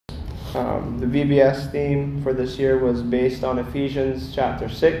The VBS theme for this year was based on Ephesians chapter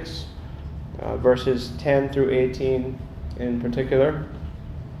 6, verses 10 through 18 in particular.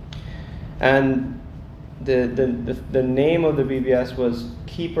 And the name of the VBS was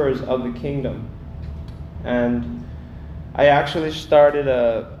Keepers of the Kingdom. And I actually started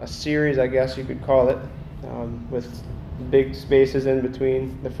a series, I guess you could call it, with big spaces in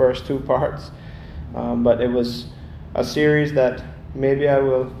between the first two parts. But it was a series that maybe I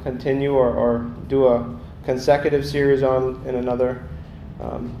will continue or do a consecutive series on in another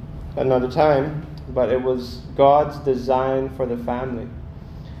time. But it was God's design for the family.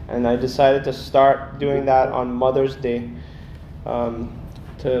 And I decided to start doing that on Mother's Day,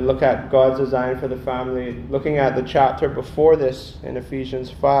 to look at God's design for the family, looking at the chapter before this in Ephesians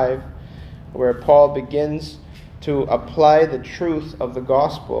 5, where Paul begins to apply the truth of the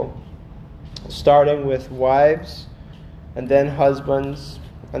gospel, starting with wives, and then husbands,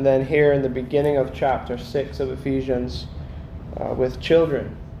 and then here in the beginning of chapter 6 of Ephesians, with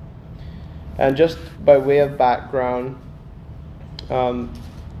children. And just by way of background,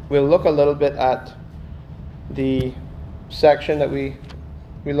 we'll look a little bit at the section that we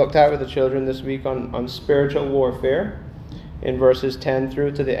looked at with the children this week on spiritual warfare in verses 10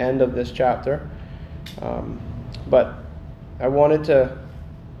 through to the end of this chapter. But I wanted to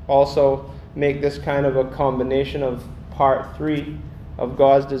also make this kind of a combination of part 3 of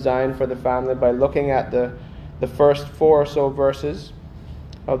God's design for the family by looking at the first 4 or so verses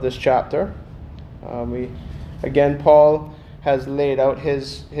of this chapter. Paul has laid out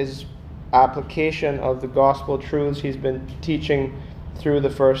his application of the gospel truths he's been teaching through the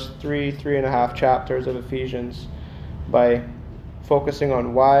first three and a half chapters of Ephesians by focusing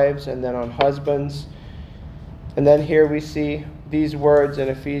on wives and then on husbands. And then here we see these words in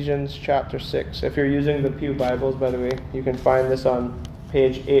Ephesians chapter 6. If you're using the Pew Bibles, by the way, you can find this on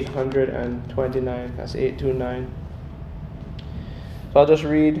page 829. That's 829. So I'll just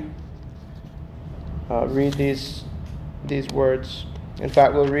read these words. In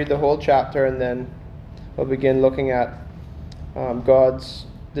fact, we'll read the whole chapter and then we'll begin looking at God's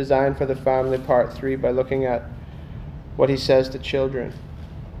design for the family, part 3, by looking at what he says to children.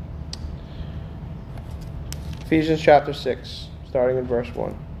 Ephesians chapter 6, starting in verse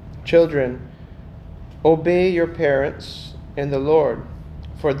 1. Children, obey your parents in the Lord,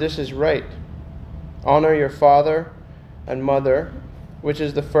 for this is right. Honor your father and mother, which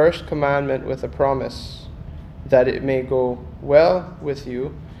is the first commandment with a promise, that it may go well with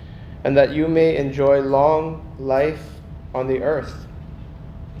you, and that you may enjoy long life on the earth.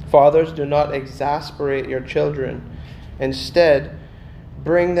 Fathers, do not exasperate your children. Instead,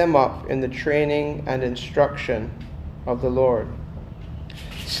 bring them up in the training and instruction of the Lord.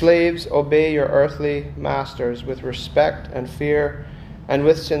 Slaves, obey your earthly masters with respect and fear, and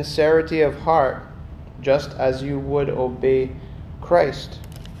with sincerity of heart, just as you would obey Christ.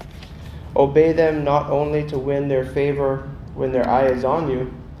 Obey them not only to win their favor when their eye is on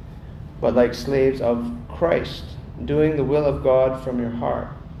you, but like slaves of Christ, doing the will of God from your heart.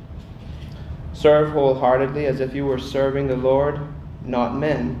 Serve wholeheartedly as if you were serving the Lord, not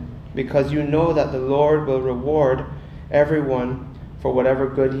men, because you know that the Lord will reward everyone for whatever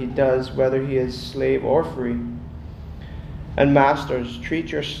good he does, whether he is slave or free. And masters,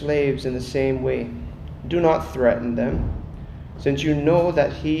 treat your slaves in the same way. Do not threaten them, since you know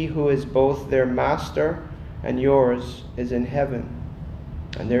that he who is both their master and yours is in heaven,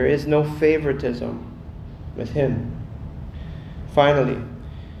 and there is no favoritism with him. Finally,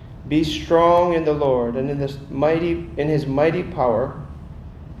 be strong in the Lord and in his mighty power.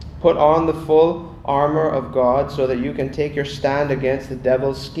 Put on the full armor of God so that you can take your stand against the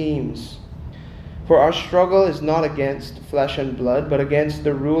devil's schemes. For our struggle is not against flesh and blood, but against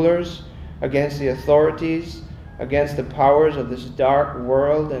the rulers, against the authorities, against the powers of this dark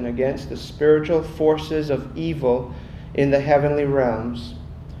world, and against the spiritual forces of evil in the heavenly realms.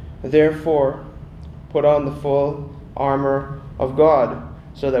 Therefore, put on the full armor of God,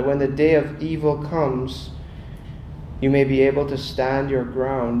 so that when the day of evil comes, you may be able to stand your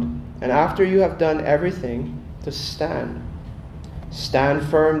ground. And after you have done everything, to stand. Stand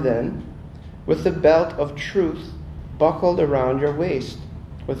firm then, with the belt of truth buckled around your waist,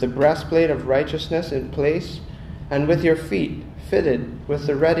 with the breastplate of righteousness in place, and with your feet fitted with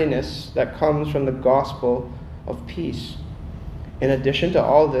the readiness that comes from the gospel of peace. In addition to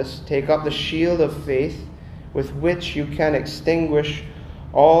all this, take up the shield of faith, with which you can extinguish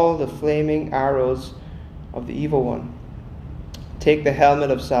all the flaming arrows of the evil one. Take the helmet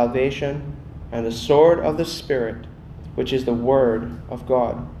of salvation and the sword of the Spirit, which is the word of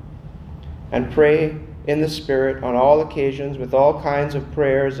God. And pray in the Spirit on all occasions with all kinds of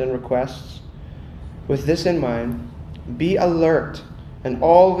prayers and requests. With this in mind, be alert and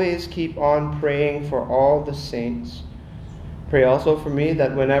always keep on praying for all the saints. Pray also for me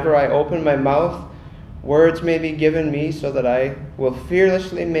that whenever I open my mouth, words may be given me so that I will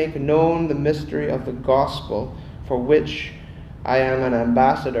fearlessly make known the mystery of the gospel, for which I am an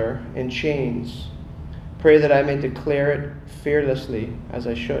ambassador in chains. Pray that I may declare it fearlessly as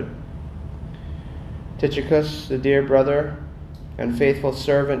I should. Tychicus, the dear brother and faithful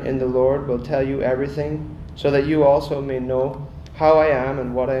servant in the Lord, will tell you everything, so that you also may know how I am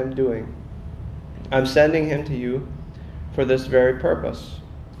and what I am doing. I'm sending him to you for this very purpose,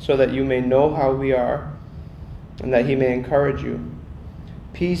 so that you may know how we are, and that he may encourage you.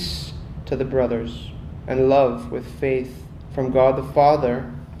 Peace to the brothers, and love with faith from God the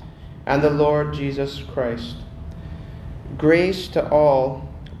Father and the Lord Jesus Christ. Grace to all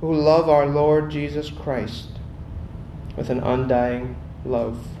who love our Lord Jesus Christ with an undying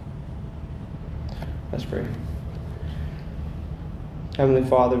love. Let's pray. Heavenly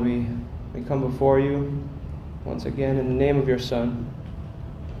Father, we come before you once again in the name of your Son,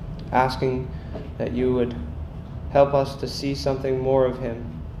 asking that you would help us to see something more of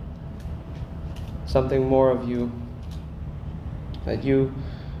him, something more of you, that you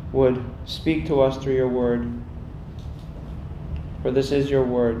would speak to us through your word, for this is your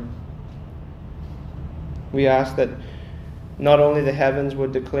word. We ask that not only the heavens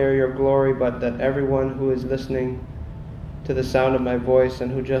would declare your glory, but that everyone who is listening to the sound of my voice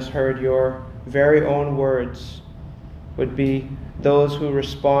and who just heard your very own words would be those who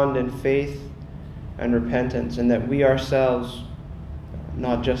respond in faith and repentance, and that we ourselves,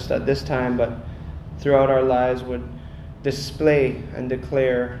 not just at this time, but throughout our lives, would display and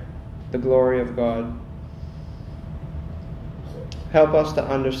declare the glory of God. Help us to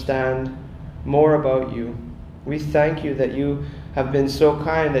understand more about you. We thank you that you have been so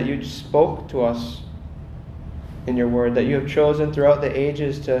kind, that you spoke to us in your word, that you have chosen throughout the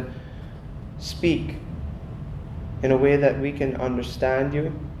ages to speak in a way that we can understand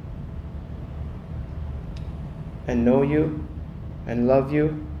you and know you and love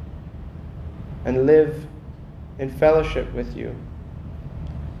you and live in fellowship with you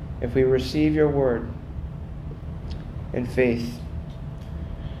if we receive your word in faith.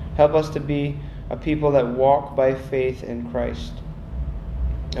 Help us to be a people that walk by faith in Christ.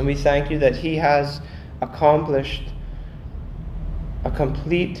 And we thank you that he has accomplished a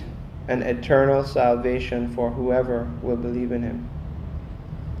complete and eternal salvation for whoever will believe in him.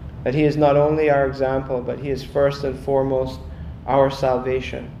 That he is not only our example, but he is first and foremost our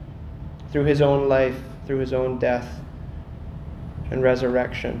salvation through his own life, through his own death and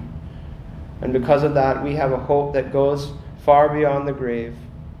resurrection. And because of that, we have a hope that goes far beyond the grave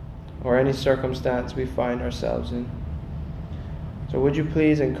or any circumstance we find ourselves in. So would you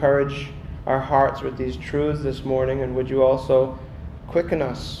please encourage our hearts with these truths this morning, and would you also quicken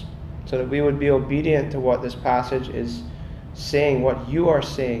us so that we would be obedient to what this passage is saying, what you are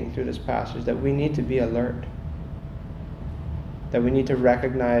saying through this passage, that we need to be alert, that we need to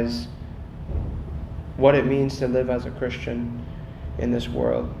recognize what it means to live as a Christian in this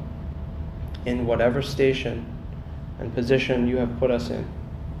world, in whatever station and position you have put us in.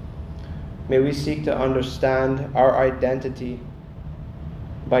 May we seek to understand our identity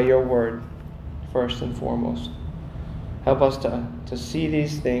by your word, first and foremost. Help us to see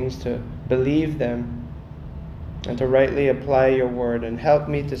these things, to believe them, and to rightly apply your word. And help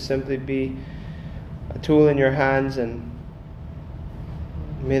me to simply be a tool in your hands, and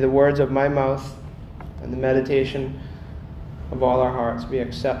may the words of my mouth and the meditation of all our hearts be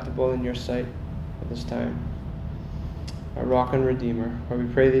acceptable in your sight at this time. Our rock and redeemer, for we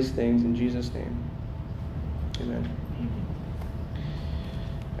pray these things in Jesus' name. Amen.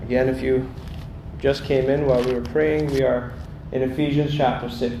 Again, if you just came in while we were praying, we are in Ephesians chapter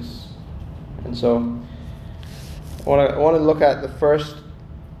 6. And so I want to look at the first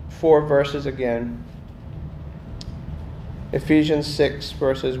 4 verses again. Ephesians 6,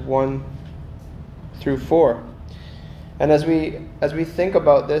 verses 1 through 4. And as we think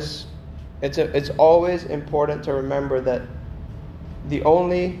about this, it's always important to remember that the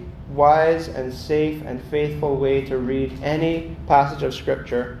only wise and safe and faithful way to read any passage of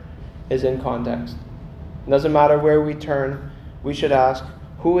Scripture is in context. It doesn't matter where we turn, we should ask,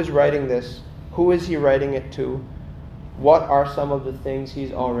 who is writing this? Who is he writing it to? What are some of the things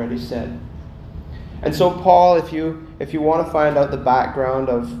he's already said? And so Paul, if you want to find out the background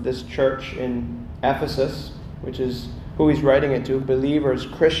of this church in Ephesus, which is who he's writing it to, believers,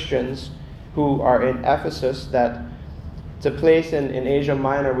 Christians who are in Ephesus, that it's a place in Asia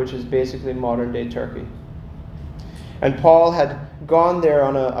Minor, which is basically modern-day Turkey. And Paul had gone there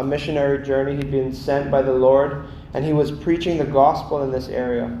on a missionary journey. He'd been sent by the Lord, and he was preaching the gospel in this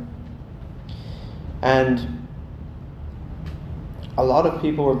area. And a lot of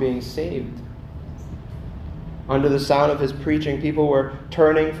people were being saved. Under the sound of his preaching, people were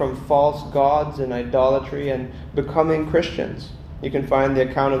turning from false gods and idolatry and becoming Christians. You can find the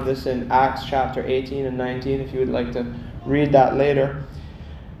account of this in Acts chapter 18 and 19 if you would like to read that later.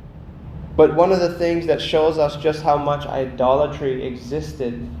 But one of the things that shows us just how much idolatry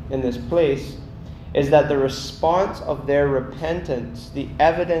existed in this place is that the response of their repentance, the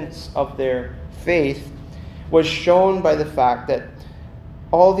evidence of their faith, was shown by the fact that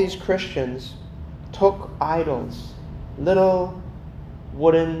all these Christians took idols, little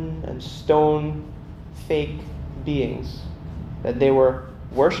wooden and stone fake beings that they were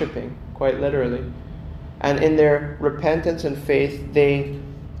worshipping, quite literally. And in their repentance and faith, they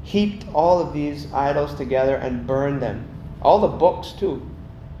heaped all of these idols together and burned them. All the books too.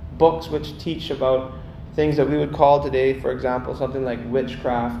 Books which teach about things that we would call today, for example, something like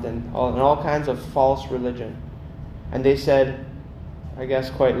witchcraft and all kinds of false religion. And they said, I guess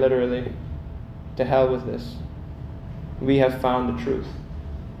quite literally, to hell with this. We have found the truth.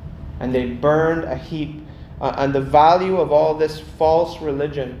 And they burned a heap. And the value of all this false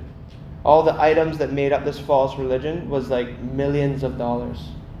religion, all the items that made up this false religion, was like millions of dollars.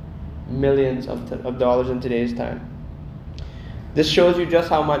 Millions of dollars in today's time. This shows you just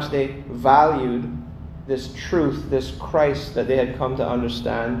how much they valued this truth, this Christ that they had come to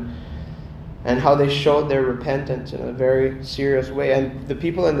understand, and how they showed their repentance in a very serious way. And the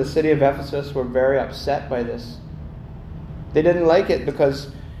people in the city of Ephesus were very upset by this. They didn't like it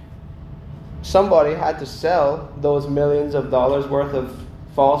because somebody had to sell those millions of dollars worth of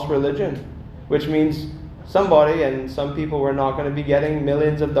false religion, which means somebody and some people were not going to be getting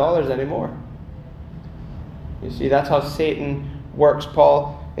millions of dollars anymore. You see, that's how Satan works.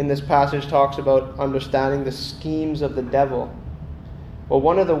 Paul in this passage talks about understanding the schemes of the devil. Well,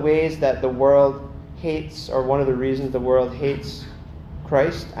 one of the ways that the world hates, or one of the reasons the world hates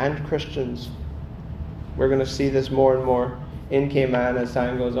Christ and Christians, we're going to see this more and more in Cayman as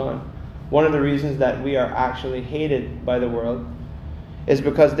time goes on. One of the reasons that we are actually hated by the world is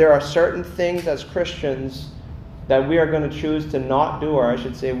because there are certain things as Christians that we are going to choose to not do, or I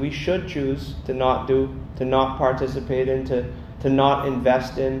should say we should choose to not do, to not participate in, to not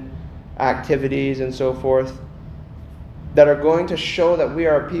invest in activities and so forth, that are going to show that we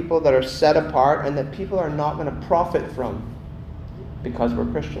are a people that are set apart and that people are not going to profit from because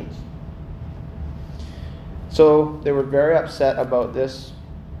we're Christians. So they were very upset about this.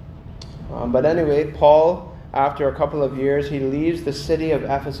 But anyway, Paul, after a couple of years, he leaves the city of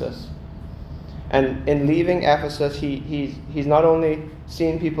Ephesus. And in leaving Ephesus, he's not only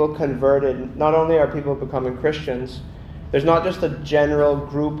seen people converted, not only are people becoming Christians, there's not just a general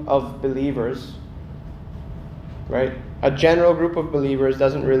group of believers, right? A general group of believers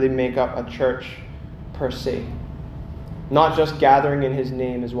doesn't really make up a church per se. Not just gathering in his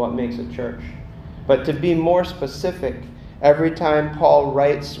name is what makes a church. But to be more specific, every time Paul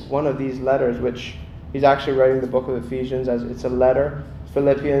writes one of these letters, which he's actually writing the book of Ephesians as it's a letter,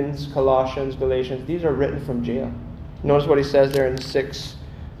 Philippians, Colossians, Galatians, these are written from jail. Notice what he says there in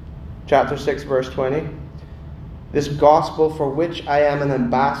chapter 6, verse 20. This gospel for which I am an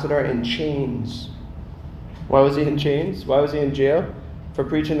ambassador in chains. Why was he in chains? Why was he in jail? For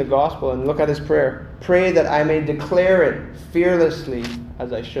preaching the gospel. And look at his prayer. Pray that I may declare it fearlessly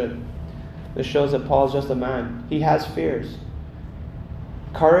as I should. This shows that Paul's just a man. He has fears.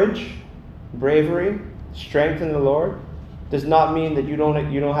 Courage, bravery, strength in the Lord does not mean that you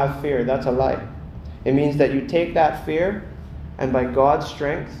don't have fear. That's a lie. It means that you take that fear and by God's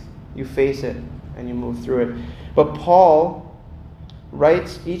strength you face it and you move through it. But Paul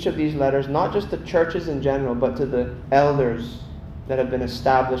writes each of these letters not just to churches in general, but to the elders that have been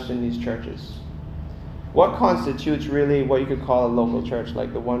established in these churches. What constitutes really what you could call a local church,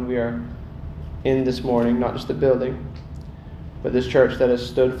 like the one we are in this morning, not just the building, but this church that has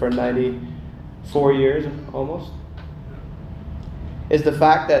stood for 94 years almost, is the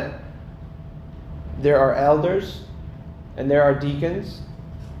fact that there are elders and there are deacons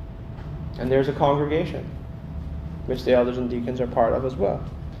and there's a congregation, which the elders and deacons are part of as well.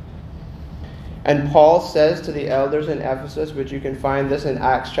 And Paul says to the elders in Ephesus, which you can find this in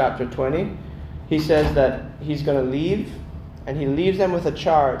Acts chapter 20, he says that he's going to leave, and he leaves them with a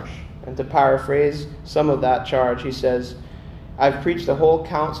charge. And to paraphrase some of that charge, he says, I've preached the whole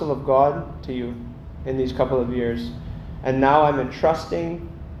counsel of God to you in these couple of years, and now I'm entrusting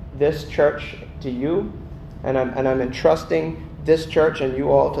this church to you, and I'm entrusting this church and you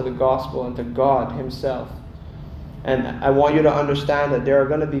all to the gospel and to God himself. And I want you to understand that there are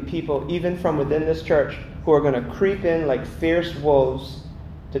going to be people, even from within this church, who are going to creep in like fierce wolves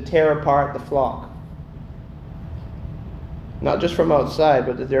to tear apart the flock. Not just from outside,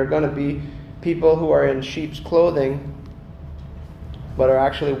 but that there are going to be people who are in sheep's clothing, but are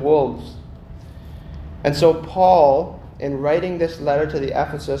actually wolves. And so Paul, in writing this letter to the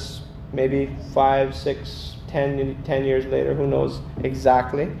Ephesus, maybe 5, 6, 10 years later, who knows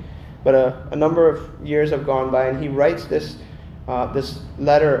exactly, but a number of years have gone by, and he writes this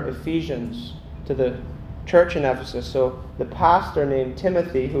letter, Ephesians, to the church in Ephesus. So the pastor named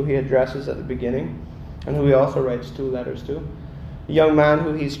Timothy, who he addresses at the beginning, and who he also writes 2 letters to, a young man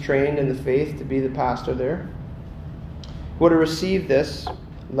who he's trained in the faith to be the pastor there, would have received this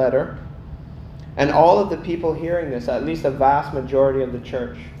letter. And all of the people hearing this, at least a vast majority of the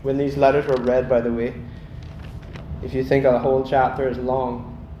church, when these letters were read, by the way, if you think a whole chapter is long,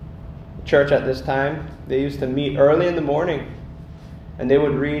 the church at this time, they used to meet early in the morning, and they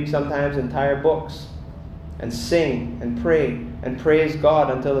would read sometimes entire books, and sing, and pray, and praise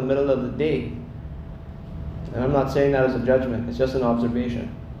God until the middle of the day. And I'm not saying that as a judgment, it's just an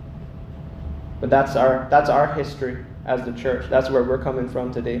observation. But that's our history as the church. That's where we're coming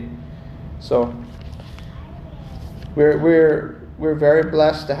from today. So we're very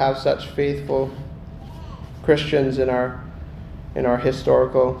blessed to have such faithful Christians in our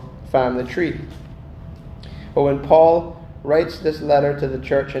historical family tree. But when Paul writes this letter to the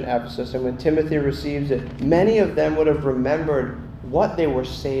church in Ephesus, and when Timothy receives it, many of them would have remembered what they were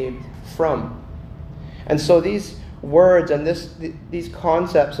saved from. And so these words and these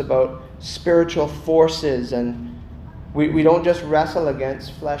concepts about spiritual forces, and we don't just wrestle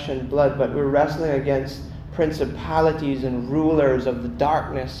against flesh and blood, but we're wrestling against principalities and rulers of the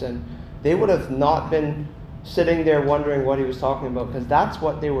darkness, and they would have not been sitting there wondering what he was talking about, because that's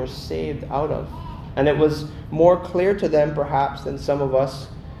what they were saved out of. And it was more clear to them perhaps than some of us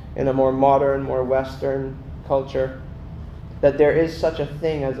in a more modern, more Western culture, that there is such a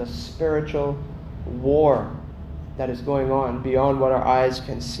thing as a spiritual war that is going on beyond what our eyes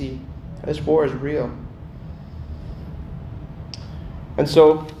can see. This war is real. And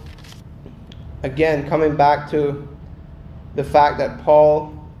so, again, coming back to the fact that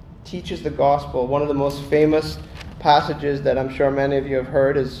Paul teaches the gospel, one of the most famous passages that I'm sure many of you have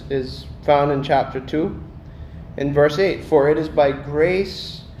heard is found in chapter 2, in verse 8. For it is by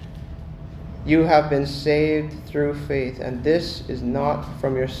grace you have been saved through faith, and this is not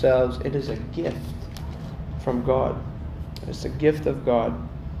from yourselves, it is a gift from God. It's a gift of God.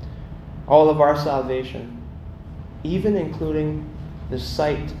 All of our salvation, even including the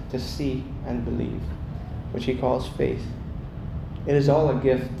sight to see and believe, which he calls faith. It is all a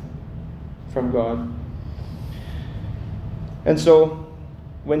gift from God. And so,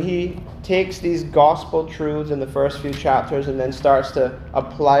 when he takes these gospel truths in the first few chapters and then starts to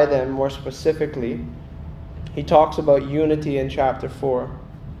apply them more specifically, he talks about unity in chapter 4.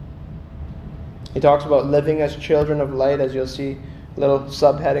 He talks about living as children of light, as you'll see a little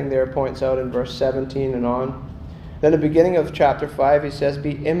subheading there points out in verse 17 and on. Then at the beginning of chapter 5, he says,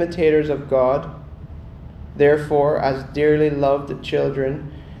 be imitators of God, therefore, as dearly loved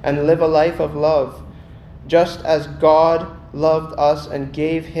children, and live a life of love, just as God loved us and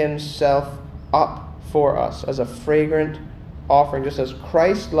gave himself up for us as a fragrant offering, just as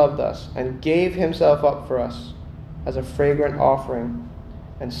Christ loved us and gave himself up for us as a fragrant offering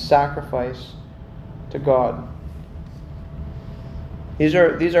and sacrifice to God. These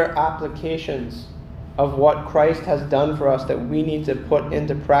are applications of what Christ has done for us that we need to put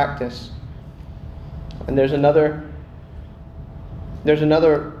into practice. And there's another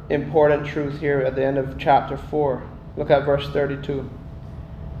important truth here at the end of chapter 4. Look at verse 32.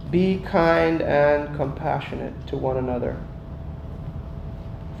 Be kind and compassionate to one another,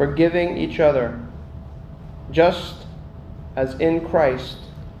 forgiving each other, just as in Christ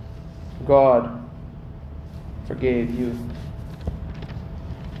God forgave you.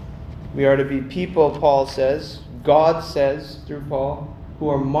 We are to be people, Paul says, God says through Paul, who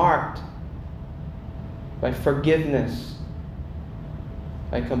are marked by forgiveness,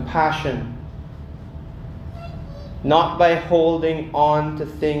 by compassion, not by holding on to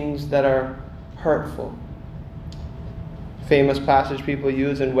things that are hurtful. Famous passage people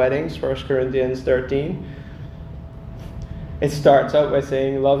use in weddings, 1 Corinthians 13. It starts out by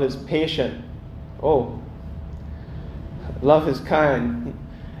saying, love is patient. Oh, love is kind.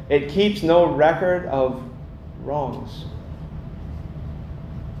 It keeps no record of wrongs.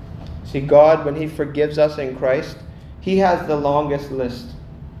 See, God, when he forgives us in Christ, he has the longest list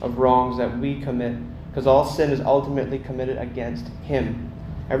of wrongs that we commit, because all sin is ultimately committed against him.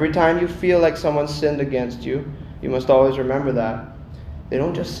 Every time you feel like someone sinned against you, you must always remember that they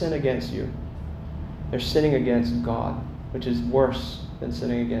don't just sin against you. They're sinning against God, which is worse than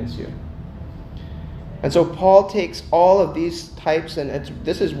sinning against you. And so Paul takes all of these types, and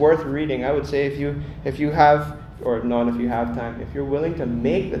this is worth reading. I would say if you have, or not if you have time, if you're willing to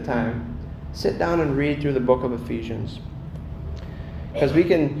make the time, sit down and read through the book of Ephesians. Because we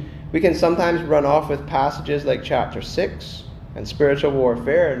can sometimes run off with passages like chapter 6 and spiritual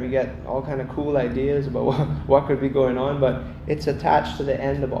warfare, and we get all kind of cool ideas about what could be going on, but it's attached to the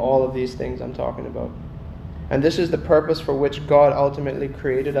end of all of these things I'm talking about. And this is the purpose for which God ultimately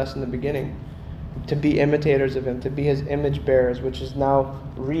created us in the beginning, to be imitators of Him, to be His image bearers, which is now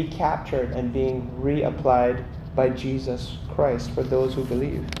recaptured and being reapplied by Jesus Christ for those who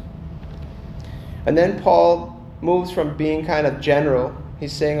believe. And then Paul moves from being kind of general.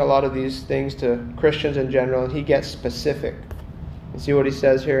 He's saying a lot of these things to Christians in general, and he gets specific. You see what he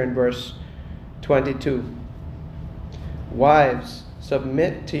says here in verse 22. Wives,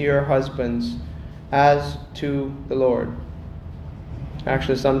 submit to your husbands as to the Lord.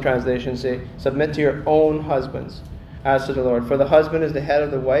 Actually, some translations say, submit to your own husbands as to the Lord. For the husband is the head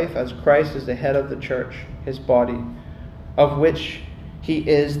of the wife, as Christ is the head of the church, His body, of which He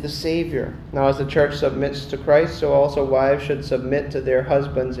is the Savior. Now, as the church submits to Christ, so also wives should submit to their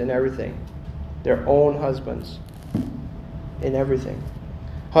husbands in everything. Their own husbands in everything.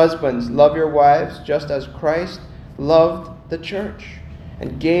 Husbands, love your wives just as Christ loved the church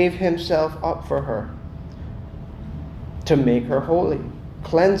and gave Himself up for her, to make her holy,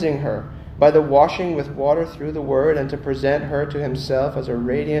 cleansing her by the washing with water through the word, and to present her to Himself as a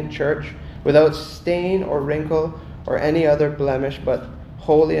radiant church, without stain or wrinkle or any other blemish, but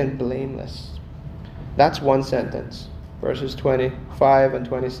holy and blameless. That's one sentence, verses 25 and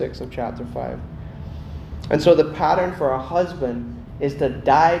 26 of chapter 5. And so the pattern for a husband is to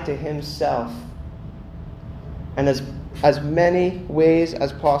die to himself, and as many ways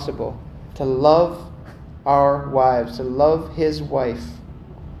as possible, to love our wives, to love his wife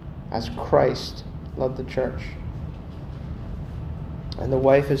as Christ loved the church. And the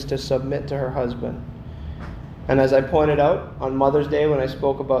wife is to submit to her husband. And as I pointed out on Mother's Day, when I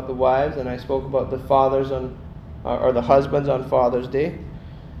spoke about the wives, and I spoke about the fathers or the husbands on Father's Day,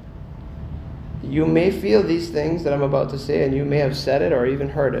 you may feel these things that I'm about to say, and you may have said it or even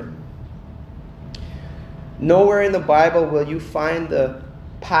heard it. Nowhere in the Bible will you find the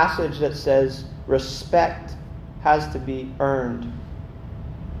passage that says respect has to be earned,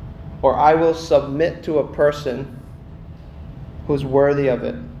 or I will submit to a person who's worthy of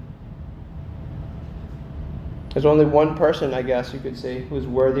it. There's only one person, I guess you could say, who's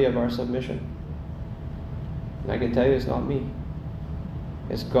worthy of our submission. And I can tell you it's not me.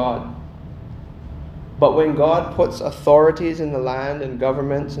 It's God. But when God puts authorities in the land and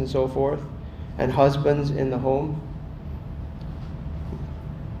governments and so forth, and husbands in the home,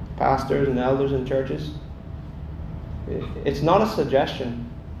 pastors and elders in churches, it's not a suggestion.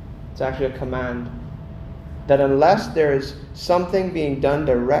 It's actually a command. That unless there is something being done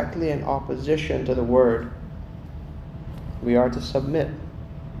directly in opposition to the word, we are to submit.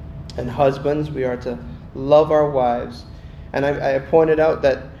 And husbands, we are to love our wives. And I pointed out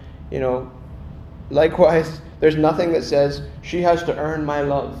that, likewise, there's nothing that says she has to earn my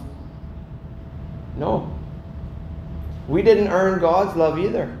love. No. We didn't earn God's love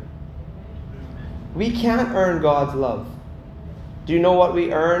either. We can't earn God's love. Do you know what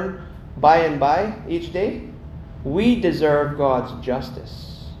we earn by and by each day? We deserve God's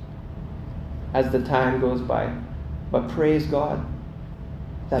justice as the time goes by. But praise God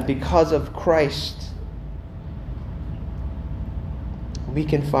that because of Christ, we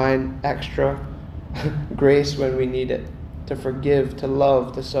can find extra grace when we need it, to forgive, to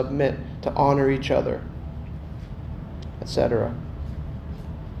love, to submit, to honor each other, etc.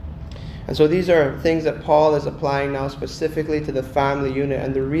 And so these are things that Paul is applying now specifically to the family unit.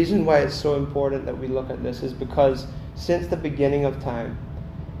 And the reason why it's so important that we look at this is because since the beginning of time,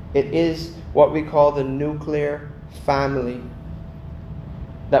 it is what we call the nuclear family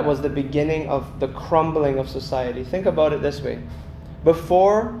that was the beginning of the crumbling of society. Think about it this way.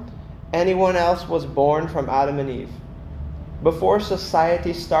 Before anyone else was born from Adam and Eve, before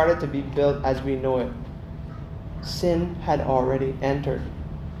society started to be built as we know it, sin had already entered.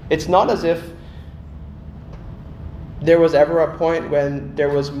 It's not as if there was ever a point when there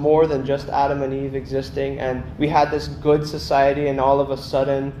was more than just Adam and Eve existing and we had this good society and all of a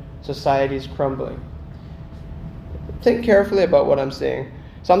sudden society's crumbling. Think carefully about what I'm saying.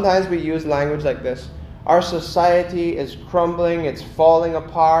 Sometimes we use language like this. Our society is crumbling, it's falling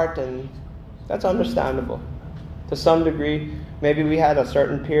apart, and that's understandable to some degree. Maybe we had a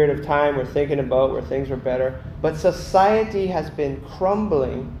certain period of time we're thinking about where things were better. But society has been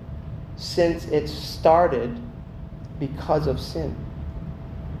crumbling since it started because of sin.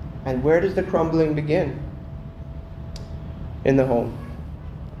 And where does the crumbling begin? In the home,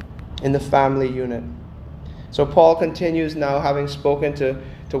 in the family unit. So Paul continues now, having spoken to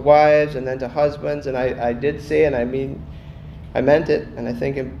wives and then to husbands. And I did say, and I meant it, and I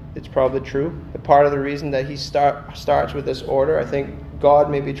think it's probably true. The part of the reason that he starts with this order, I think God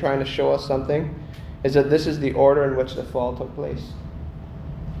may be trying to show us something, is that this is the order in which the fall took place.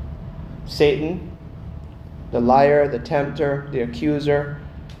 Satan, the liar, the tempter, the accuser,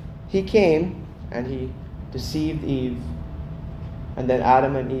 he came and he deceived Eve. And then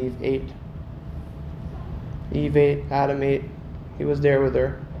Adam and Eve ate. Eve ate, Adam ate. He was there with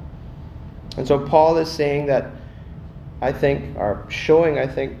her. And so Paul is saying that, showing,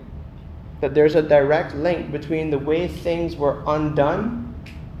 that there's a direct link between the way things were undone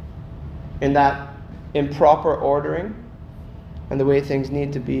in that improper ordering and the way things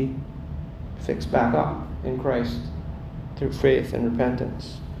need to be fixed back up in Christ through faith and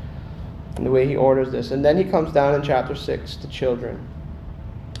repentance. And the way he orders this. And then he comes down in chapter 6 to children.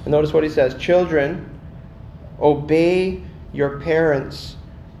 And notice what he says. Children, obey your parents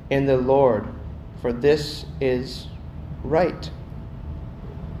in the Lord, for this is right.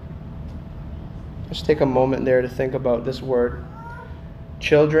 Just take a moment there to think about this word,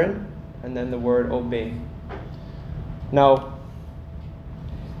 children, and then the word obey. Now,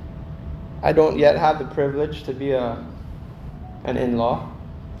 I don't yet have the privilege to be an in-law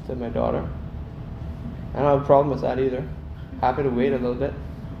to my daughter. I don't have a problem with that either. Happy to wait a little bit.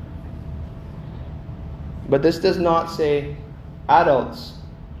 But this does not say, adults,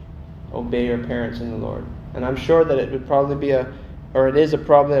 obey your parents in the Lord. And I'm sure that it would probably be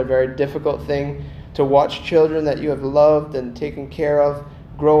probably a very difficult thing to watch children that you have loved and taken care of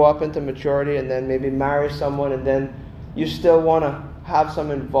grow up into maturity and then maybe marry someone, and then you still want to have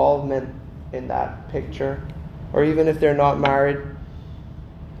some involvement in that picture. Or even if they're not married,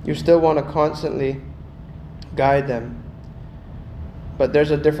 you still want to constantly guide them. But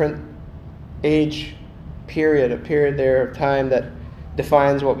there's a different age period, a period there of time that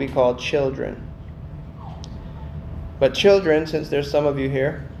defines what we call children. But children, since there's some of you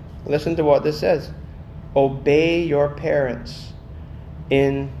here, listen to what this says. Obey your parents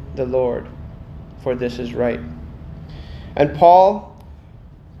in the Lord, for this is right. And Paul,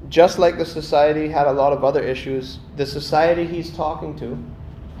 just like the society had a lot of other issues, the society he's talking to,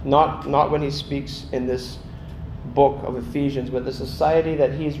 not when he speaks in this book of Ephesians, but the society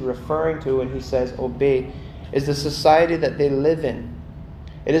that he's referring to when he says obey, is the society that they live in.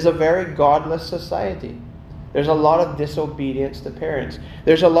 It is a very godless society. There's a lot of disobedience to parents.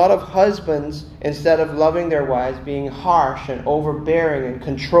 There's a lot of husbands, instead of loving their wives, being harsh and overbearing and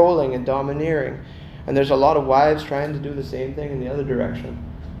controlling and domineering. And there's a lot of wives trying to do the same thing in the other direction,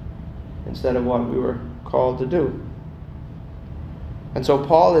 instead of what we were called to do. And so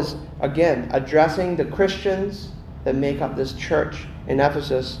Paul is, again, addressing the Christians that make up this church in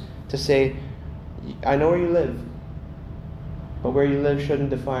Ephesus to say, I know where you live, but where you live shouldn't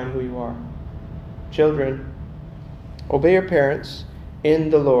define who you are. Children, obey your parents in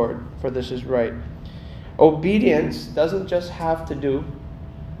the Lord, for this is right. Obedience doesn't just have to do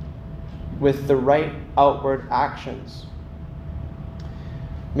with the right outward actions.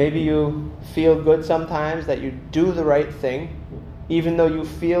 Maybe you feel good sometimes that you do the right thing, even though you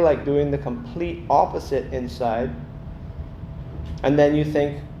feel like doing the complete opposite inside. And then you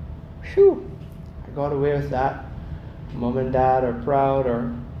think, phew, I got away with that. Mom and dad are proud,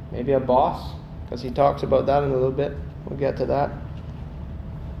 or maybe a boss, because he talks about that in a little bit. We'll get to that.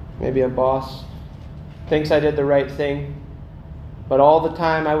 Maybe a boss thinks I did the right thing, but all the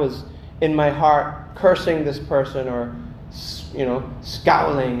time I was in my heart cursing this person, or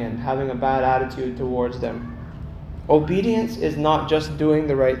scowling and having a bad attitude towards them. Obedience is not just doing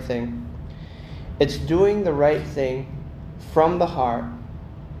the right thing. It's doing the right thing from the heart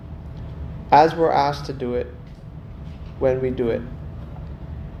as we're asked to do it when we do it.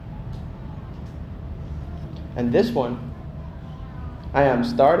 And this one, I am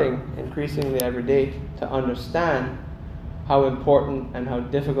starting increasingly every day to understand how important and how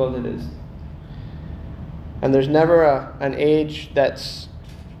difficult it is. And there's never an age that's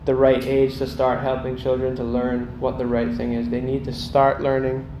the right age to start helping children to learn what the right thing is. They need to start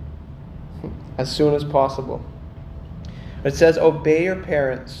learning as soon as possible. It says, obey your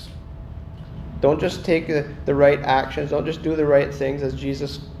parents. Don't just take the right actions. Don't just do the right things, as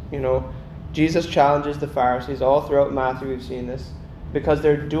Jesus challenges the Pharisees. All throughout Matthew we've seen this. Because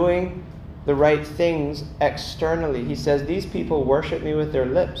they're doing the right things externally. He says, these people worship me with their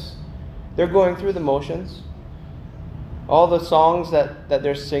lips. They're going through the motions. All the songs that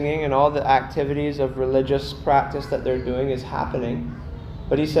they're singing and all the activities of religious practice that they're doing is happening.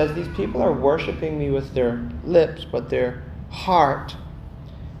 But he says, these people are worshiping me with their lips, but their heart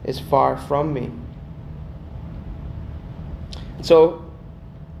is far from me. So,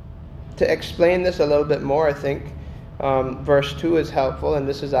 to explain this a little bit more, I think verse 2 is helpful, and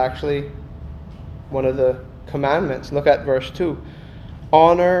this is actually one of the commandments. Look at verse 2.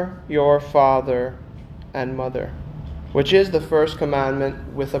 Honor your father and mother, which is the first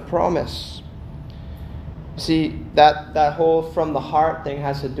commandment with a promise. See, that whole from the heart thing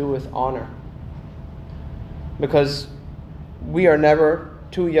has to do with honor. Because we are never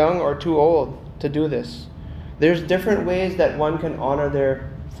too young or too old to do this. There's different ways that one can honor their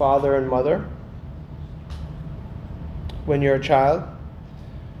father and mother when you're a child.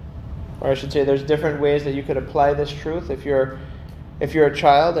 Or I should say, there's different ways that you could apply this truth if you're a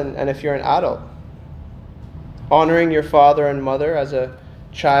child and if you're an adult. Honoring your father and mother as a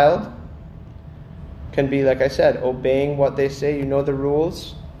child can be, like I said, obeying what they say. You know the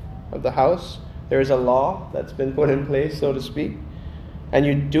rules of the house. There is a law that's been put in place, so to speak. And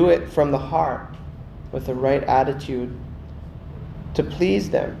you do it from the heart with the right attitude to please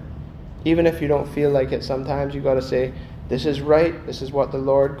them. Even if you don't feel like it sometimes, you've got to say, this is right. This is what the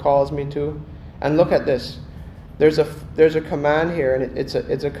Lord calls me to. And look at this. There's a command here, and it's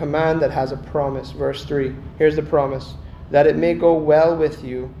a command that has a promise. Verse 3. Here's the promise. That it may go well with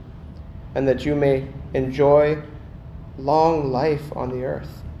you, and that you may enjoy long life on the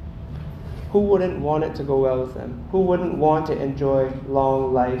earth. Who wouldn't want it to go well with them? Who wouldn't want to enjoy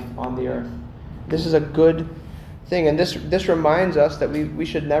long life on the earth? This is a good thing. And this reminds us that we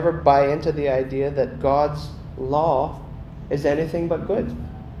should never buy into the idea that God's law is anything but good.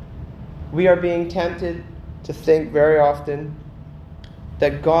 We are being tempted to think very often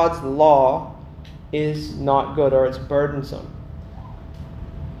that God's law is not good or it's burdensome.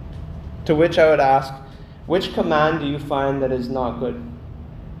 To which I would ask, which command do you find that is not good?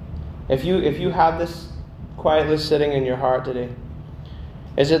 If you have this quietly sitting in your heart today,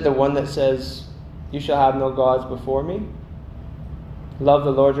 is it the one that says, you shall have no gods before me? Love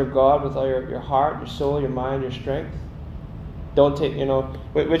the Lord your God with all your heart, your soul, your mind, your strength. Don't take,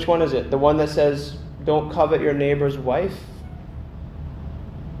 which one is it? The one that says, don't covet your neighbor's wife?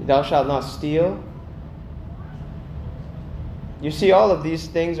 Thou shalt not steal? You see, all of these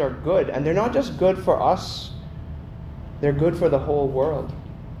things are good, and they're not just good for us, they're good for the whole world.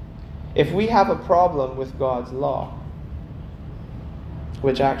 If we have a problem with God's law,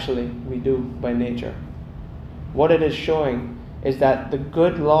 which actually we do by nature, what it is showing is that the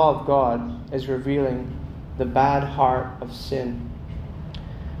good law of God is revealing the bad heart of sin.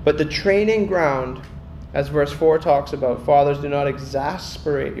 But the training ground, as verse 4 talks about, fathers, do not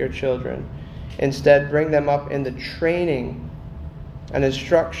exasperate your children. Instead, bring them up in the training and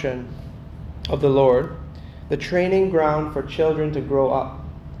instruction of the Lord. The training ground for children to grow up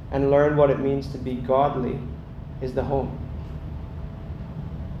and learn what it means to be godly is the home.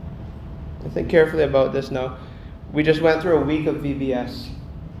 Think carefully about this now. We just went through a week of VBS.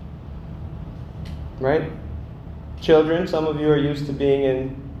 Right? Children, some of you are used to being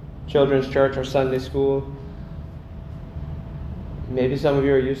in children's church or Sunday school. Maybe some of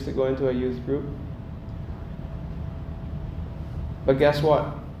you are used to going to a youth group. But guess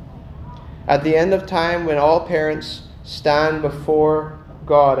what? At the end of time, when all parents stand before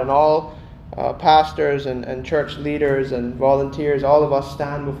God, and all pastors and church leaders and volunteers, all of us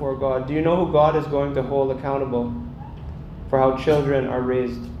stand before God, do you know who God is going to hold accountable for how children are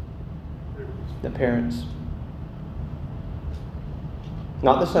raised? The parents.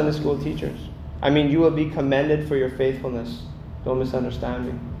 Not the Sunday school teachers. I mean, you will be commended for your faithfulness. Don't misunderstand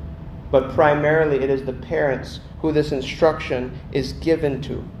me. But primarily it is the parents who this instruction is given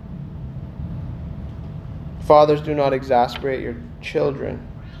to. Fathers, do not exasperate your children.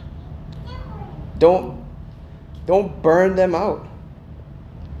 Don't burn them out.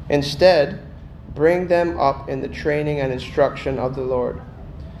 Instead, bring them up in the training and instruction of the Lord.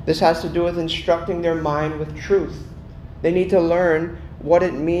 This has to do with instructing their mind with truth. They need to learn what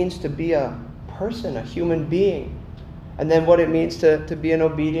it means to be a person, a human being, and then what it means to be an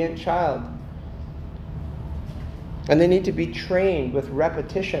obedient child. And they need to be trained with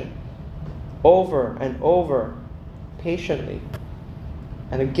repetition, over and over, patiently.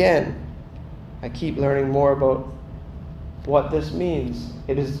 And again, I keep learning more about what this means.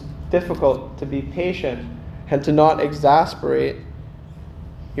 It is difficult to be patient and to not exasperate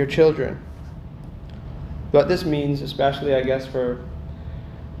your children. What this means, especially I guess for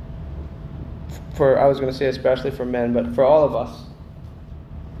I was going to say especially for men, but for all of us,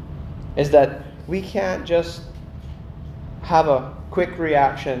 is that we can't just have a quick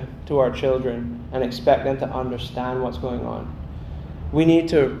reaction to our children and expect them to understand what's going on. We need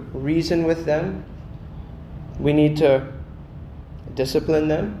to reason with them. We need to discipline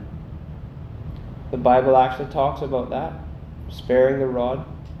them. The Bible actually talks about that, sparing the rod.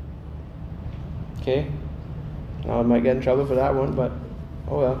 Okay? Now I might get in trouble for that one, but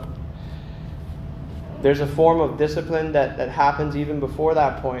oh well. There's a form of discipline that happens even before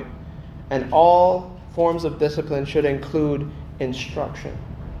that point. And all forms of discipline should include instruction.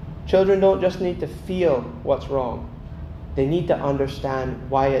 Children don't just need to feel what's wrong. They need to understand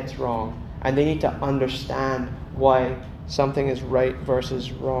why it's wrong. And they need to understand why something is right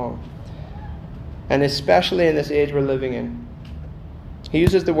versus wrong. And especially in this age we're living in. He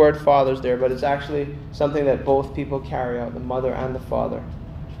uses the word fathers there, but it's actually something that both people carry out, the mother and the father.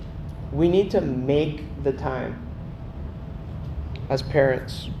 We need to make the time as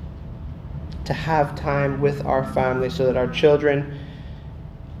parents to have time with our family so that our children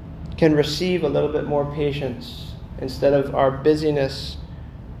can receive a little bit more patience instead of our busyness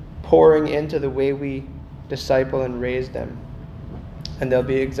pouring into the way we disciple and raise them. And they'll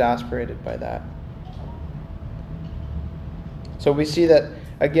be exasperated by that. So we see that,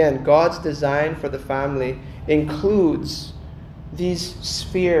 again, God's design for the family includes these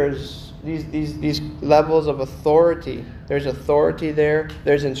spheres, these levels of authority. There's authority there,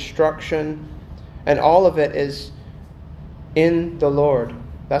 there's instruction, and all of it is in the Lord.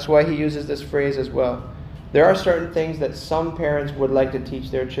 That's why he uses this phrase as well. There are certain things that some parents would like to teach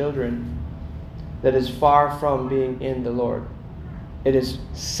their children that is far from being in the Lord. It is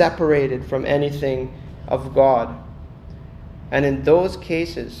separated from anything of God. And in those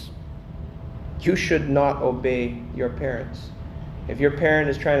cases, you should not obey your parents. If your parent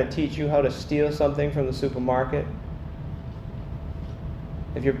is trying to teach you how to steal something from the supermarket,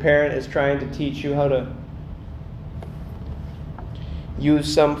 if your parent is trying to teach you how to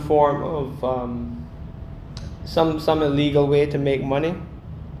use some form of some illegal way to make money,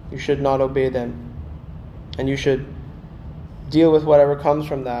 you should not obey them. And you should deal with whatever comes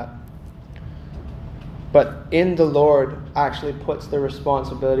from that. But in the Lord actually puts the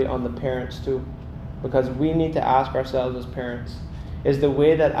responsibility on the parents too. Because we need to ask ourselves as parents, is the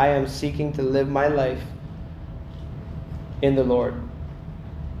way that I am seeking to live my life in the Lord?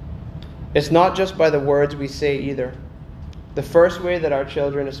 It's not just by the words we say either. The first way that our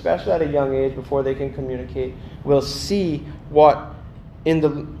children, especially at a young age before they can communicate, will see what in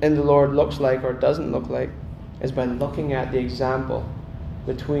the Lord looks like or doesn't look like is by looking at the example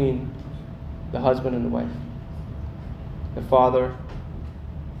between the husband and the wife, the father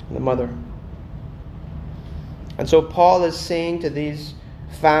and the mother. And so Paul is saying to these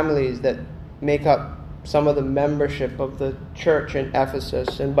families that make up some of the membership of the church in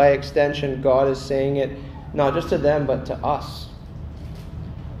Ephesus, and by extension God is saying it not just to them but to us.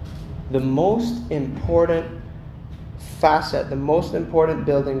 The most important facet, the most important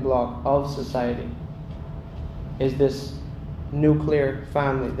building block of society is this nuclear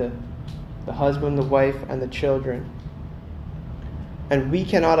family, the husband, the wife, and the children. And we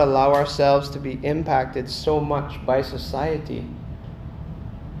cannot allow ourselves to be impacted so much by society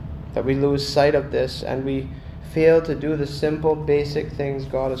that we lose sight of this and we fail to do the simple, basic things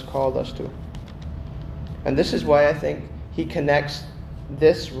God has called us to. And this is why I think he connects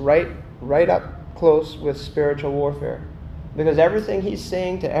this right up close with spiritual warfare. Because everything he's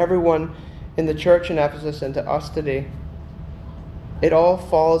saying to everyone in the church in Ephesus and to us today, it all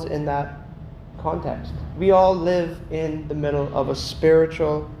falls in that context. We all live in the middle of a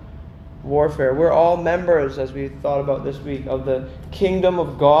spiritual warfare. We're all members, as we thought about this week, of the kingdom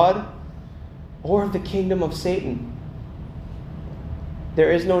of God or of the kingdom of Satan.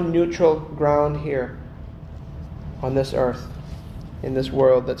 There is no neutral ground here on this earth, in this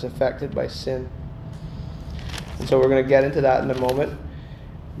world that's affected by sin. And so we're going to get into that in a moment.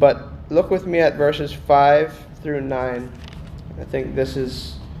 But look with me at verses 5 through 9. I think this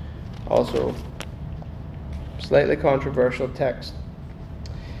is also slightly controversial text.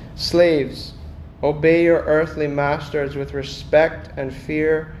 Slaves, obey your earthly masters with respect and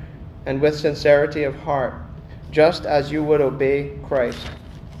fear and with sincerity of heart, just as you would obey Christ.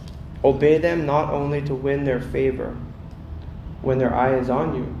 Obey them not only to win their favor when their eye is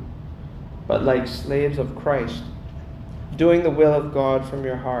on you, but like slaves of Christ, doing the will of God from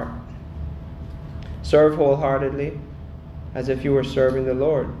your heart. Serve wholeheartedly, as if you were serving the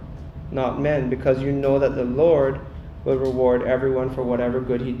Lord, not men, because you know that the Lord will reward everyone for whatever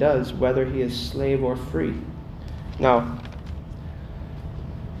good he does, whether he is slave or free. Now,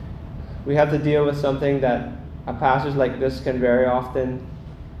 we have to deal with something that a passage like this can very often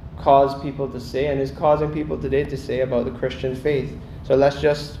cause people to say, and is causing people today to say about the Christian faith. So let's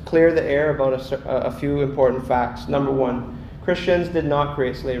just clear the air about a few important facts. Number one, Christians did not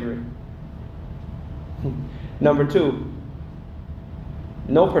create slavery. Number two,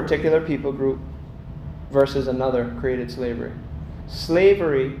 no particular people group versus another created slavery.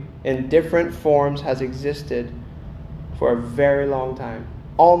 Slavery in different forms has existed for a very long time,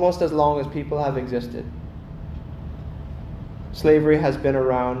 almost as long as people have existed. Slavery has been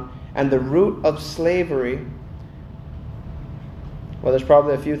around, and the root of slavery, well, there's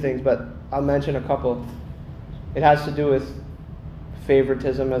probably a few things, but I'll mention a couple. It has to do with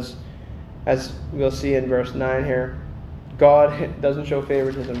favoritism, as we'll see in verse 9 here. God doesn't show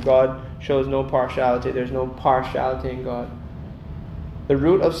favoritism. God shows no partiality. There's no partiality in God. The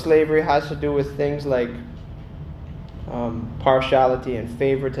root of slavery has to do with things like partiality and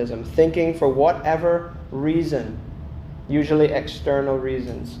favoritism, thinking for whatever reason, usually external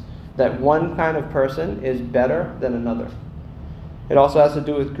reasons, that one kind of person is better than another. It also has to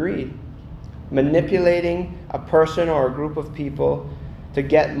do with greed, manipulating a person or a group of people to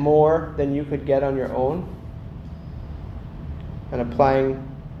get more than you could get on your own, and applying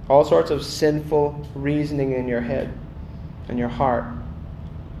all sorts of sinful reasoning in your head and your heart.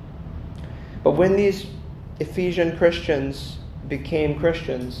 But when these Ephesian Christians became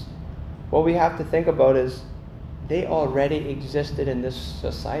Christians, what we have to think about is they already existed in this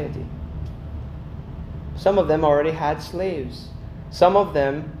society. Some of them already had slaves. Some of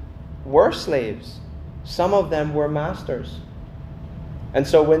them were slaves. Some of them were masters. And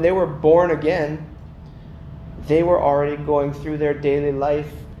so when they were born again, they were already going through their daily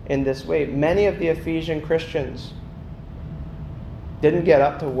life in this way. Many of the Ephesian Christians didn't get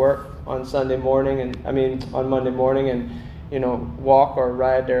up to work on Monday morning and walk or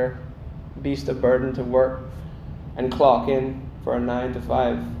ride their beast of burden to work and clock in for a 9 to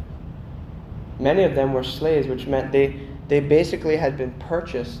 5. Many of them were slaves, which meant they basically had been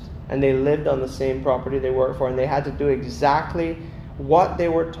purchased, and they lived on the same property they worked for, and they had to do exactly what they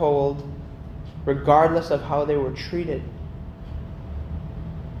were told, regardless of how they were treated.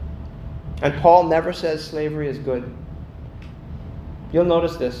 And Paul never says slavery is good. You'll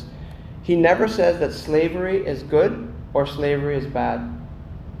notice this. He never says that slavery is good or slavery is bad.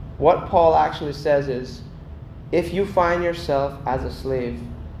 What Paul actually says is, if you find yourself as a slave,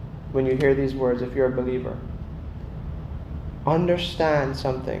 when you hear these words, if you're a believer, understand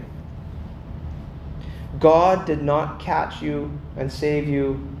something. God did not catch you and save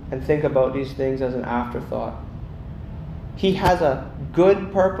you and think about these things as an afterthought. He has a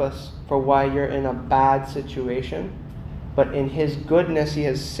good purpose for why you're in a bad situation, but in His goodness He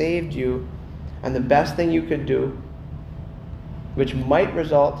has saved you, and the best thing you could do, which might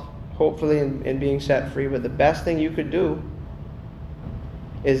result hopefully in being set free, but the best thing you could do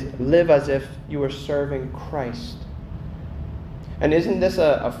is live as if you were serving Christ. And isn't this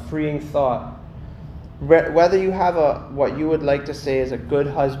a freeing thought? Whether you have what you would like to say is a good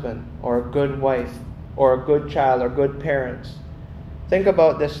husband or a good wife or a good child or good parents, think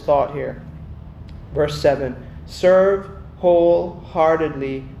about this thought here. Verse 7, serve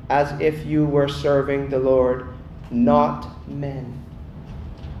wholeheartedly as if you were serving the Lord, not men.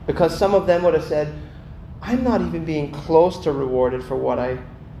 Because some of them would have said, I'm not even being close to rewarded for what I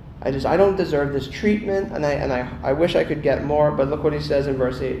don't deserve this treatment, and I wish I could get more. But look what he says in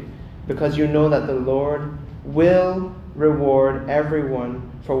verse 8. Because you know that the Lord will reward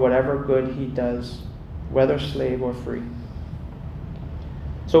everyone for whatever good he does, whether slave or free.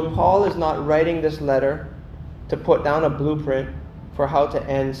 So Paul is not writing this letter to put down a blueprint for how to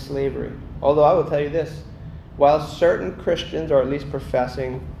end slavery. Although I will tell you this, while certain Christians, or at least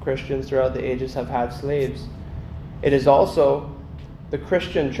professing Christians throughout the ages, have had slaves, it is also the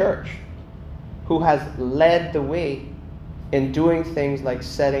Christian church who has led the way in doing things like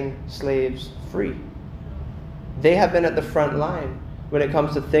setting slaves free. They have been at the front line when it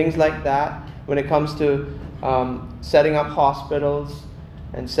comes to things like that, when it comes to setting up hospitals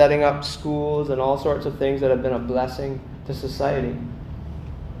and setting up schools and all sorts of things that have been a blessing to society.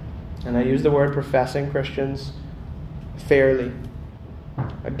 And I use the word professing Christians fairly.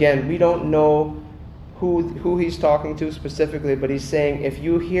 Again, we don't know who he's talking to specifically, but he's saying if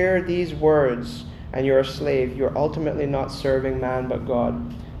you hear these words and you're a slave, you're ultimately not serving man but God.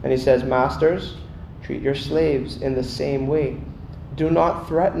 And he says, masters, treat your slaves in the same way. Do not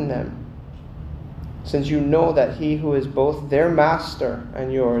threaten them, since you know that he who is both their master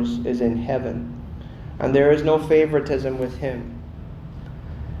and yours is in heaven, and there is no favoritism with him.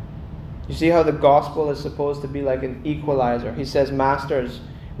 You see how the gospel is supposed to be like an equalizer. He says, masters,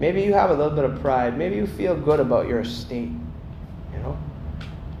 Maybe you have a little bit of pride. Maybe you feel good about your estate.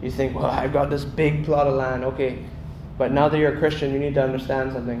 You think, well, I've got this big plot of land. Okay, but now that you're a Christian, you need to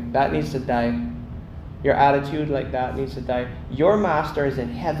understand something. That needs to die. Your attitude like that needs to die. Your master is in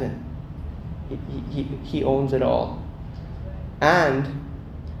heaven. He owns it all. And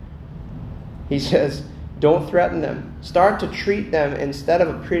he says, don't threaten them. Start to treat them, instead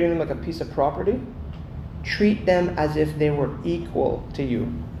of treating them like a piece of property, treat them as if they were equal to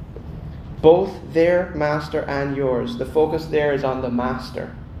you. Both their master and yours. The focus there is on the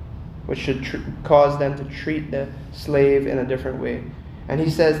master, which should cause them to treat the slave in a different way. And he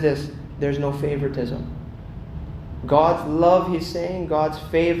says this, there's no favoritism. God's love, he's saying, God's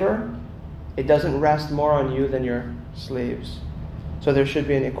favor, it doesn't rest more on you than your slaves. So there should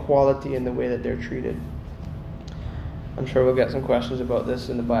be an equality in the way that they're treated. I'm sure we'll get some questions about this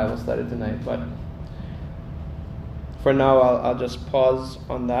in the Bible study tonight, but for now I'll just pause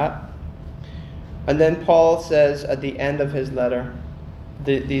on that. And then Paul says at the end of his letter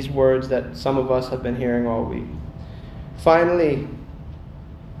these words that some of us have been hearing all week. Finally,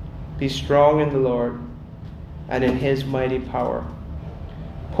 be strong in the Lord and in his mighty power.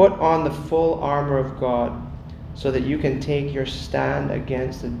 Put on the full armor of God so that you can take your stand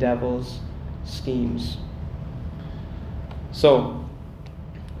against the devil's schemes. So,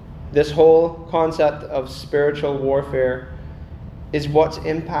 this whole concept of spiritual warfare is what's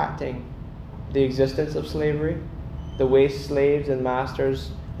impacting the existence of slavery, the way slaves and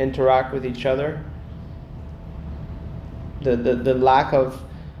masters interact with each other, the lack of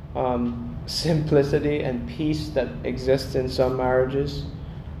simplicity and peace that exists in some marriages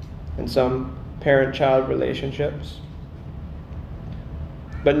and some parent-child relationships.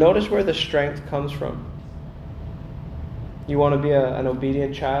 But notice where the strength comes from. You want to be an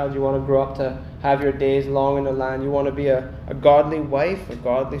obedient child. You want to grow up to have your days long in the land. You want to be a godly wife, a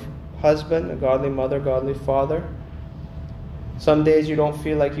godly husband, a godly mother, godly father. Some days you don't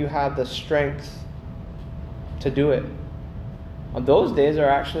feel like you have the strength to do it. And those days are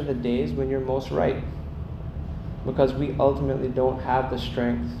actually the days when you're most right, because we ultimately don't have the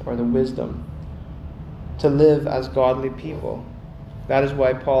strength or the wisdom to live as godly people. That is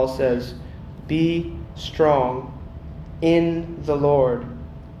why Paul says, be strong in the Lord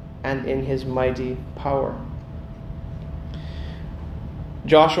and in his mighty power.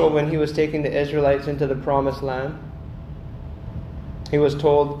 Joshua, when he was taking the Israelites into the promised land, he was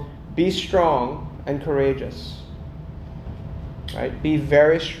told, be strong and courageous. Right? Be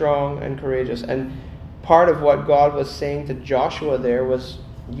very strong and courageous. And part of what God was saying to Joshua there was,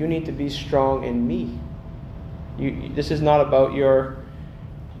 you need to be strong in me. This is not about your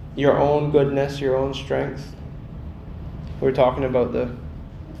own goodness, your own strength. We're talking about the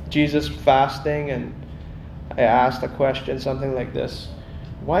Jesus fasting, and I asked a question, something like this.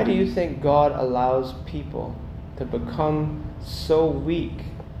 Why do you think God allows people to become so weak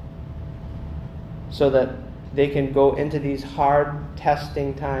so that they can go into these hard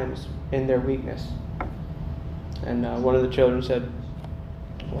testing times in their weakness? And one of the children said,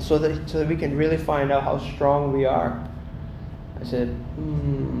 well, so that we can really find out how strong we are. I said,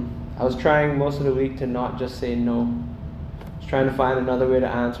 I was trying most of the week to not just say no. I was trying to find another way to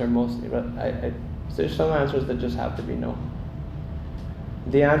answer mostly, but there's some answers that just have to be no.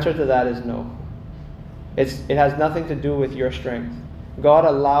 The answer to that is no. It has nothing to do with your strength. God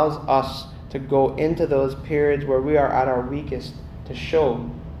allows us to go into those periods where we are at our weakest to show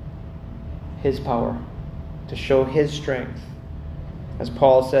his power, to show his strength. As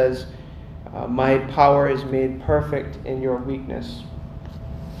Paul says, my power is made perfect in your weakness.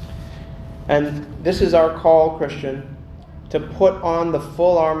 And this is our call, Christian, to put on the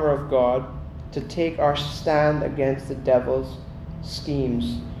full armor of God, to take our stand against the devil's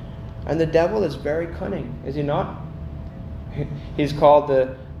schemes. And the devil is very cunning, is he not? He's called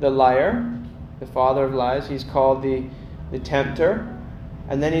the liar, the father of lies. He's called the tempter,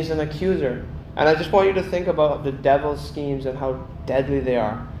 and then he's an accuser. And I just want you to think about the devil's schemes and how deadly they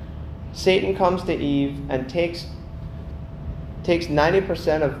are. Satan comes to Eve and takes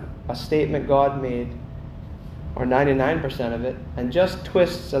 90% of a statement God made, or 99% of it, and just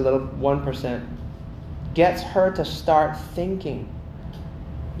twists a little 1%. Gets her to start thinking,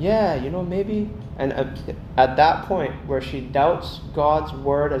 yeah, maybe. And at that point where she doubts God's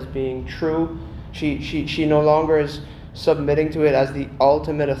word as being true, she no longer is submitting to it as the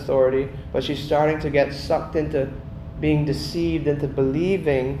ultimate authority, but she's starting to get sucked into being deceived into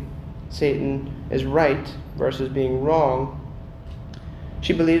believing Satan is right versus being wrong.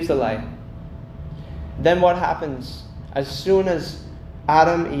 She believes the lie. Then what happens? As soon as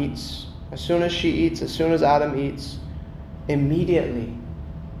Adam eats, as soon as she eats, as soon as Adam eats, immediately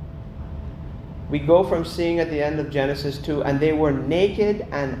We go from seeing at the end of Genesis 2, and they were naked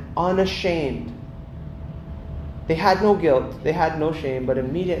and unashamed. They had no guilt, they had no shame, but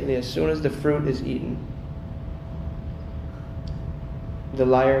immediately, as soon as the fruit is eaten, the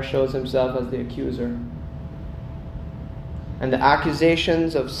liar shows himself as the accuser. And the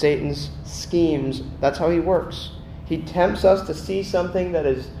accusations of Satan's schemes, that's how he works. He tempts us to see something that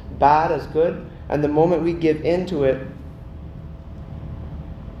is bad as good, and the moment we give in to it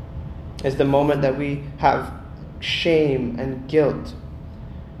is the moment that we have shame and guilt.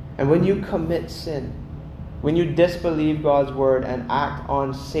 And when you commit sin, when you disbelieve God's word and act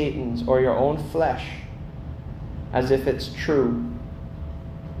on Satan's or your own flesh as if it's true,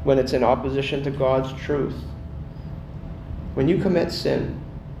 when it's in opposition to God's truth, when you commit sin,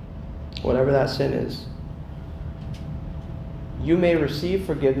 whatever that sin is, you may receive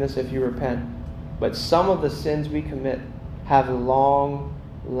forgiveness if you repent, but some of the sins we commit have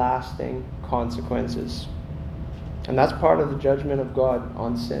long-lasting consequences. And that's part of the judgment of God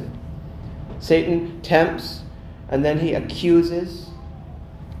on sin. Satan tempts, and then he accuses,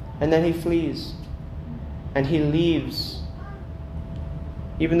 and then he flees, and he leaves.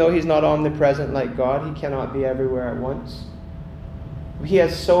 Even though he's not omnipresent like God, he cannot be everywhere at once. He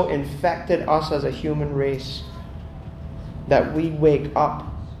has so infected us as a human race that we wake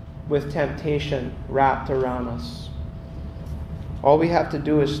up with temptation wrapped around us. All we have to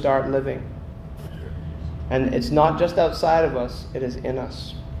do is start living. And it's not just outside of us, it is in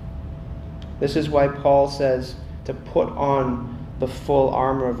us. This is why Paul says to put on the full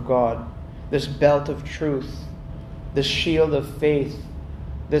armor of God, this belt of truth, this shield of faith,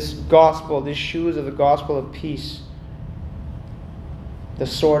 this gospel, these shoes of the gospel of peace, the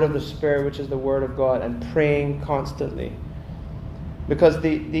sword of the Spirit, which is the word of God, and praying constantly. Because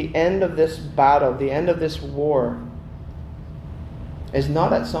the end of this battle, the end of this war, is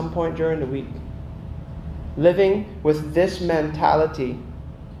not at some point during the week. Living with this mentality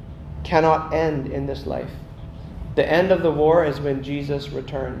cannot end in this life. The end of the war is when Jesus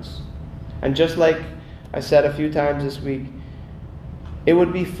returns. And just like I said a few times this week, it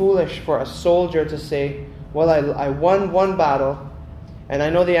would be foolish for a soldier to say, well, I won one battle, and I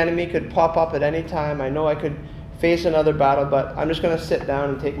know the enemy could pop up at any time. I know I could face another battle, but I'm just going to sit down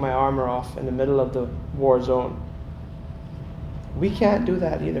and take my armor off in the middle of the war zone. We can't do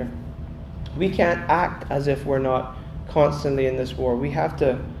that either. We can't act as if we're not constantly in this war. We have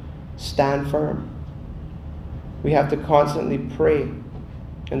to stand firm. We have to constantly pray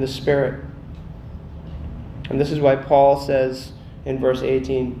in the Spirit. And this is why Paul says in verse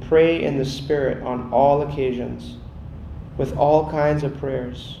 18, pray in the Spirit on all occasions, with all kinds of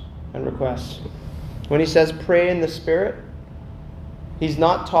prayers and requests. When he says pray in the Spirit, he's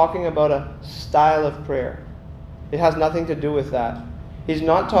not talking about a style of prayer. It has nothing to do with that. He's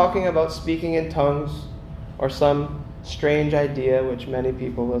not talking about speaking in tongues or some strange idea which many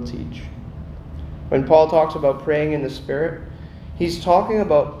people will teach. When Paul talks about praying in the Spirit, he's talking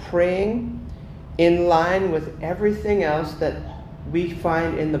about praying in line with everything else that we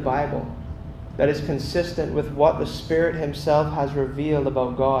find in the Bible that is consistent with what the Spirit himself has revealed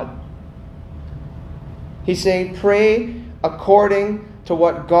about God. He's saying pray according to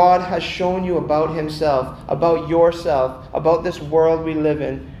what God has shown you about himself, about yourself, about this world we live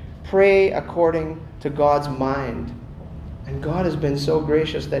in. Pray according to God's mind. And God has been so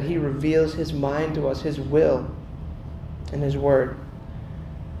gracious that he reveals his mind to us, his will, in his word.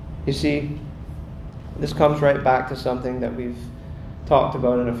 You see, this comes right back to something that we've talked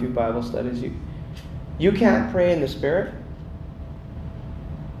about in a few Bible studies. You can't pray in the Spirit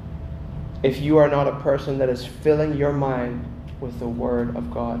if you are not a person that is filling your mind with the Word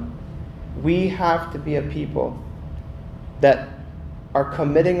of God. We have to be a people that are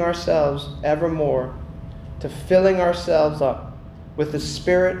committing ourselves ever more to filling ourselves up with the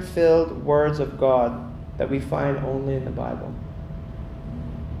Spirit-filled words of God that we find only in the Bible.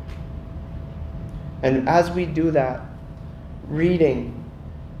 And as we do that, reading,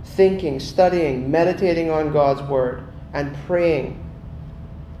 thinking, studying, meditating on God's Word, and praying,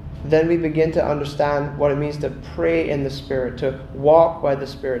 then we begin to understand what it means to pray in the Spirit, to walk by the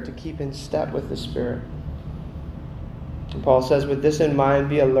Spirit, to keep in step with the Spirit. And Paul says, with this in mind,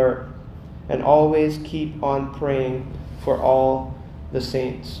 be alert and always keep on praying for all the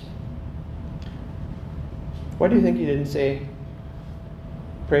saints. Why do you think he didn't say,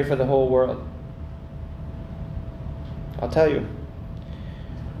 pray for the whole world? I'll tell you.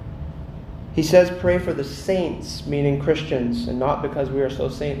 He says pray for the saints, meaning Christians, and not because we are so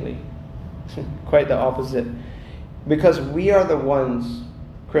saintly. Quite the opposite. Because we are the ones,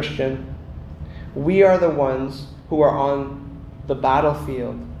 Christian, we are the ones who are on the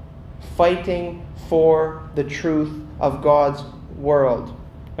battlefield, fighting for the truth of God's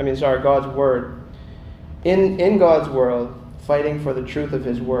God's word. In God's world, fighting for the truth of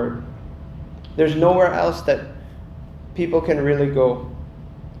His word. There's nowhere else that people can really go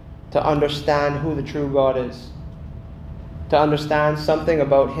to understand who the true God is, to understand something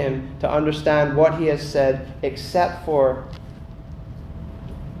about Him, to understand what He has said, except for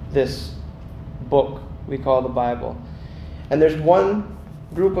this book we call the Bible. And there's one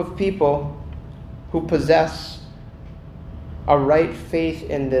group of people who possess a right faith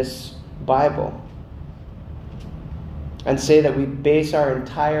in this Bible and say that we base our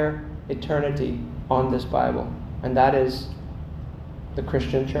entire eternity on this Bible, and that is the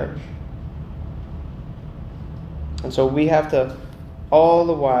Christian church. And so we have to all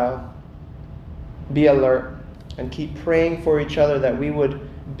the while be alert and keep praying for each other that we would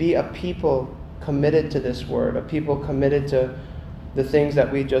be a people committed to this word, a people committed to the things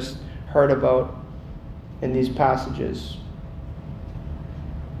that we just heard about in these passages.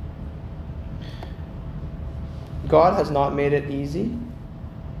 God has not made it easy,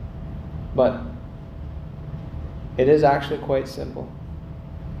 but it is actually quite simple.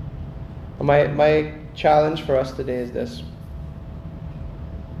 My challenge for us today is this,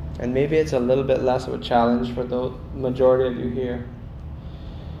 and maybe it's a little bit less of a challenge for the majority of you here.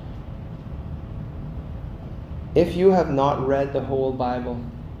 If you have not read the whole Bible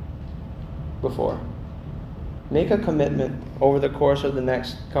before, make a commitment over the course of the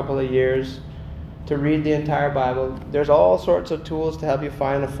next couple of years to read the entire Bible. There's all sorts of tools to help you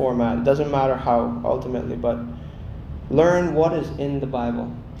find a format. It doesn't matter how, ultimately, but learn what is in the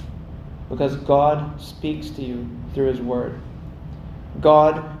Bible, because God speaks to you through His Word.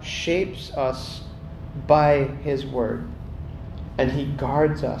 God shapes us by His Word, and He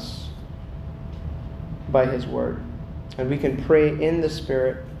guards us by His Word. And we can pray in the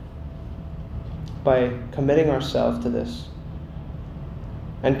Spirit by committing ourselves to this.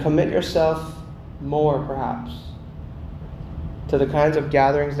 And commit yourself more, perhaps, to the kinds of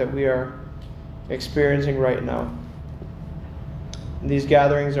gatherings that we are experiencing right now. These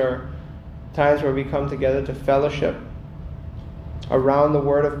gatherings are times where we come together to fellowship around the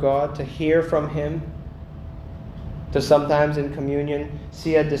Word of God, to hear from Him, to sometimes in communion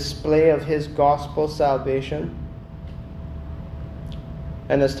see a display of His gospel salvation.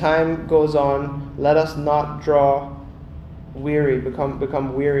 And as time goes on, let us not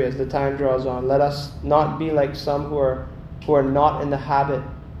become weary as the time draws on. Let us not be like some who are not in the habit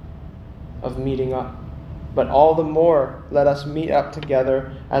of meeting up. But all the more, let us meet up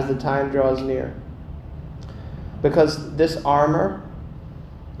together as the time draws near. Because this armor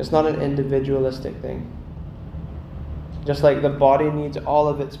is not an individualistic thing. Just like the body needs all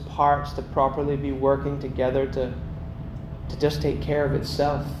of its parts to properly be working together to just take care of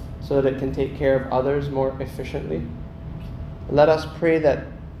itself so that it can take care of others more efficiently. Let us pray that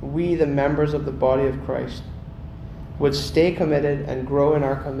we, the members of the body of Christ, would stay committed and grow in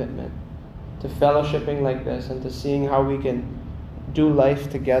our commitment to fellowshipping like this and to seeing how we can do life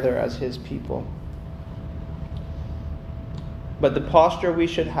together as His people. But the posture we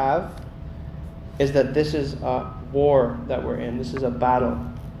should have is that this is a war that we're in. This is a battle.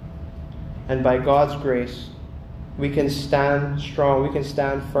 And by God's grace, we can stand strong. We can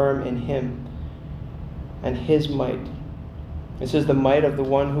stand firm in Him and His might. This is the might of the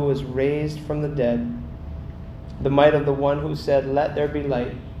one who was raised from the dead. The might of the one who said, "Let there be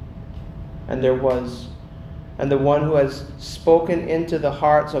light," and there was. And the one who has spoken into the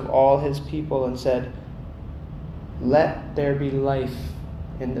hearts of all His people and said, "Let there be life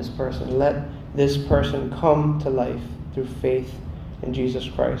in this person. Let this person come to life through faith in Jesus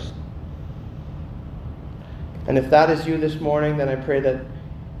Christ." And if that is you this morning, then I pray that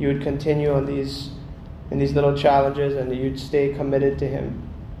you would continue in these little challenges and that you'd stay committed to Him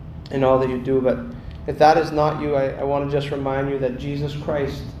in all that you do. But if that is not you, I want to just remind you that Jesus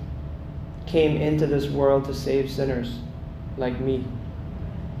Christ came into this world to save sinners like me,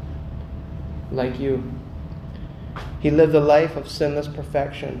 like you. He lived a life of sinless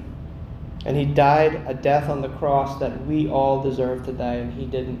perfection, and He died a death on the cross that we all deserve to die, and He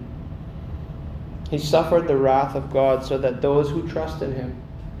didn't. He suffered the wrath of God so that those who trust in Him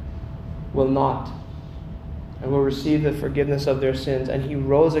will not, and will receive the forgiveness of their sins. And He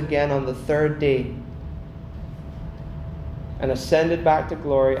rose again on the third day and ascended back to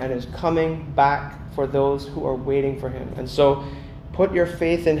glory and is coming back for those who are waiting for Him. And so put your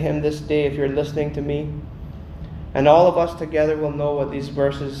faith in Him this day if you're listening to me. And all of us together will know what these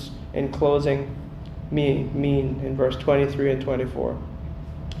verses in closing mean in verse 23 and 24.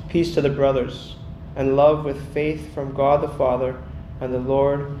 Peace to the brothers, and love with faith from God the Father and the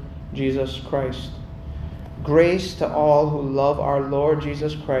Lord Jesus Christ. Grace to all who love our Lord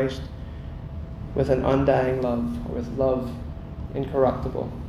Jesus Christ with an undying love, or with love incorruptible.